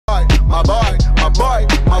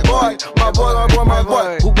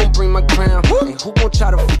what? Who gon' bring my crown? And who gon'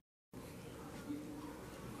 try to...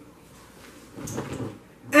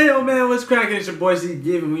 Hey yo man, what's cracking? It's your boy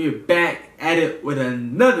JIRI11 and we're back at it with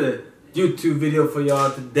another YouTube video for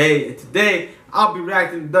y'all today. And today, I'll be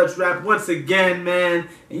reacting to Dutch rap once again, man.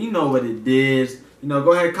 And you know what it is. You know,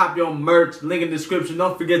 go ahead and cop your merch, link in the description.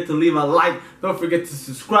 Don't forget to leave a like. Don't forget to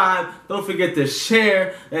subscribe. Don't forget to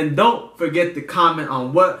share. And don't forget to comment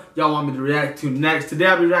on what y'all want me to react to next. Today,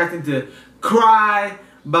 I'll be reacting to Cry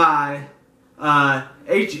by I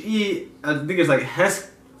think it's like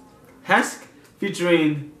HSKT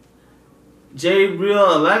featuring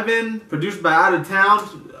JIRI11, produced by Out of Town.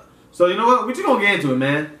 So you know what? We just gonna get into it,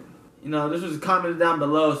 man. You know, this was commented down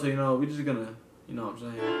below, so you know, we just gonna, you know what I'm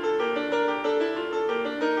saying.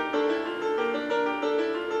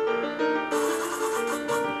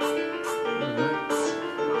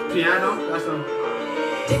 Piano, that's a...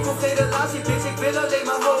 Ik wil geen relatie, bitch, ik wil alleen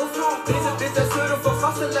maar hoofd. Deze bitch, daar zeuren voor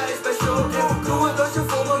vaste lijst bij show. Doe het als je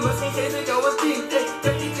voor me, misschien geef ik jou een 10.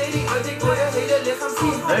 Trek die kleding uit, ik wil je hele lichaam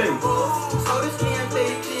zien. Schouders, cliënte.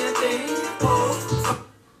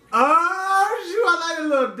 Oh, shoot, I like a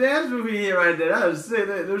little dance movie here right there. That was sick.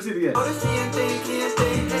 Let me see it again. Schouders, cliënte.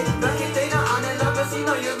 Raak je tenen aan en laat me zien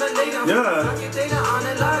dat je bent ledig. Raak je tenen aan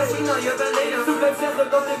en laat me zien dat je bent ledig. Ze blijft zeggen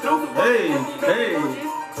dat ik droog ben. Hey.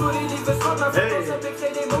 Sorry lieve schat, maar voor ons heb ik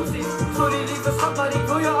geen emoties. Sorry lieve schat, maar ik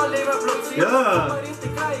wil je alleen maar bloot zien. Maar is te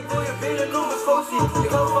krijgen, ik wil je billen nog eens groot zien. Ik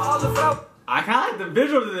hou voor alle vrouwen. I kind of like the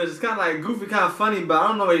visual of this. It's kind of like goofy, kind of funny, but I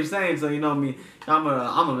don't know what you're saying. So you know me, I'm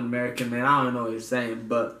an American man. I don't know what you're saying,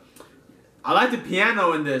 but I like the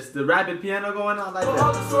piano in this. The rapid piano going on. I like that.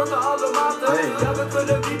 Hey.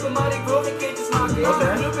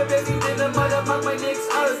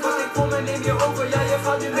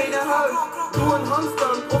 Doe een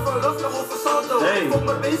handstand of een rafslag of een salto. Ik fok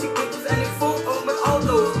met basic bitches en ik fok ook met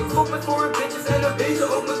alto's. Ik fok met foreign bitches en een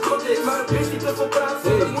beetje ook met cottage. Maar een bitch die te veel praat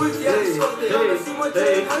zonder moeite, ja die schat is. Ja, zie wat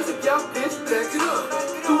je in huis hebt, ja bitch, back it up.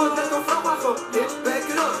 Doe het net een vrouw, maar gewoon, bitch, back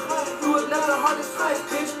it up. Doe het net een harde schijf,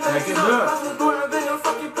 bitch, back it up. Laat me door en ben een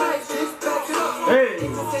fucking prijs, bitch, back it up.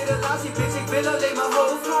 Ik wil geen relatie, bitch, ik wil alleen maar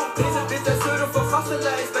hoofd. Deze bitch, daar zeuren voor vaste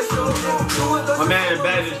lijst bij show. Doe het als je voor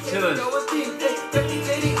me, misschien geef ik jou een 10. Trek die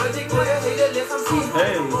kleding uit, ik wil je hele lichaam zien.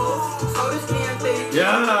 Schouders, cliënte.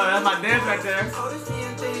 Yeah, that's my dance right there. Schouders,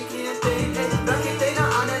 cliënte. Raak je tenen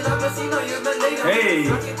aan en laat me zien dat je bent ledig.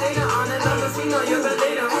 Raak je tenen aan en laat me zien dat je bent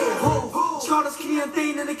ledig. Schouders, cliënte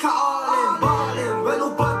en ik ga all in. Ballin', well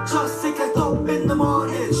op badjas, ik kijk op in the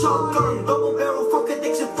morning. Shotgun, double barrel, fuck it,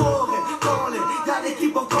 ik zit voorin. Calling, ja, they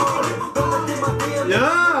keep on calling.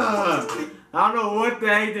 Yeah! I don't know what the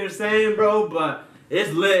heck they're saying, bro, but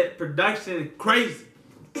it's lit. Production crazy.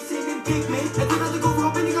 I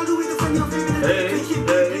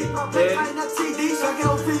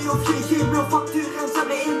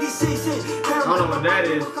don't know what that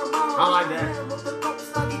is. I like that.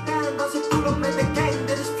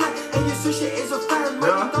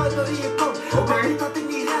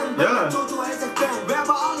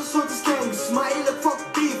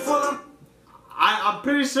 I'm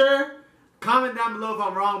pretty sure, comment down below if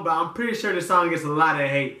I'm wrong, but I'm pretty sure this song gets a lot of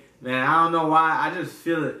hate. Man, I don't know why, I just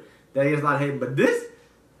feel it that it gets a lot of hate, but this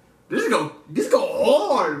go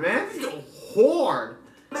hard, man. This go hard.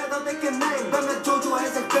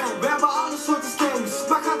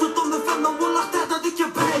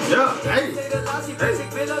 Ja, hey.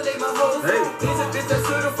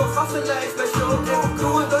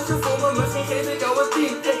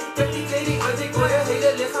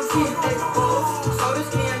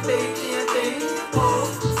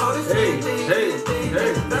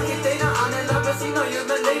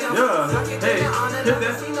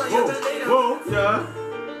 Whoa, yeah.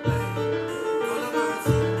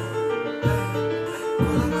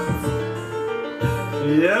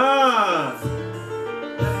 Yeah.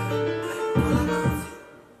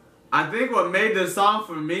 I think what made this song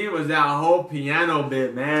for me was that whole piano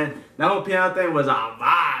bit, man. That whole piano thing was a vibe.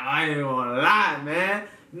 I ain't gonna lie, man.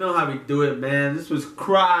 You know how we do it, man. This was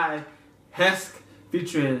Cry, HSKT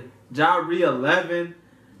featuring JIRI11.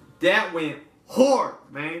 That went hard,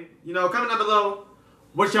 man. You know, comment down below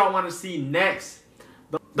what y'all want to see next.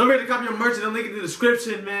 Don't forget to copy your merch and the link in the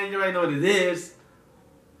description, man. You already know what it is.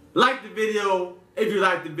 Like the video if you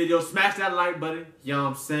like the video. Smash that like button. You know what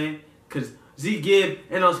I'm saying? Because JIRI11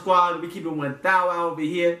 and our squad, we keep it 1,000 over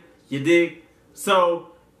here. You dig?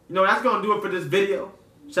 So, you know, that's going to do it for this video.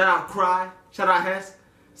 Shout out Cry. Shout out HSKT.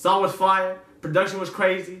 Song was fire. Production was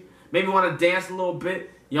crazy. Made me want to dance a little bit.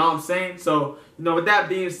 You know what I'm saying? So, you know, with that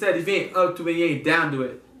being said, if you ain't up to it, you ain't down to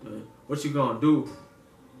it, what you gonna do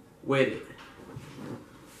with it?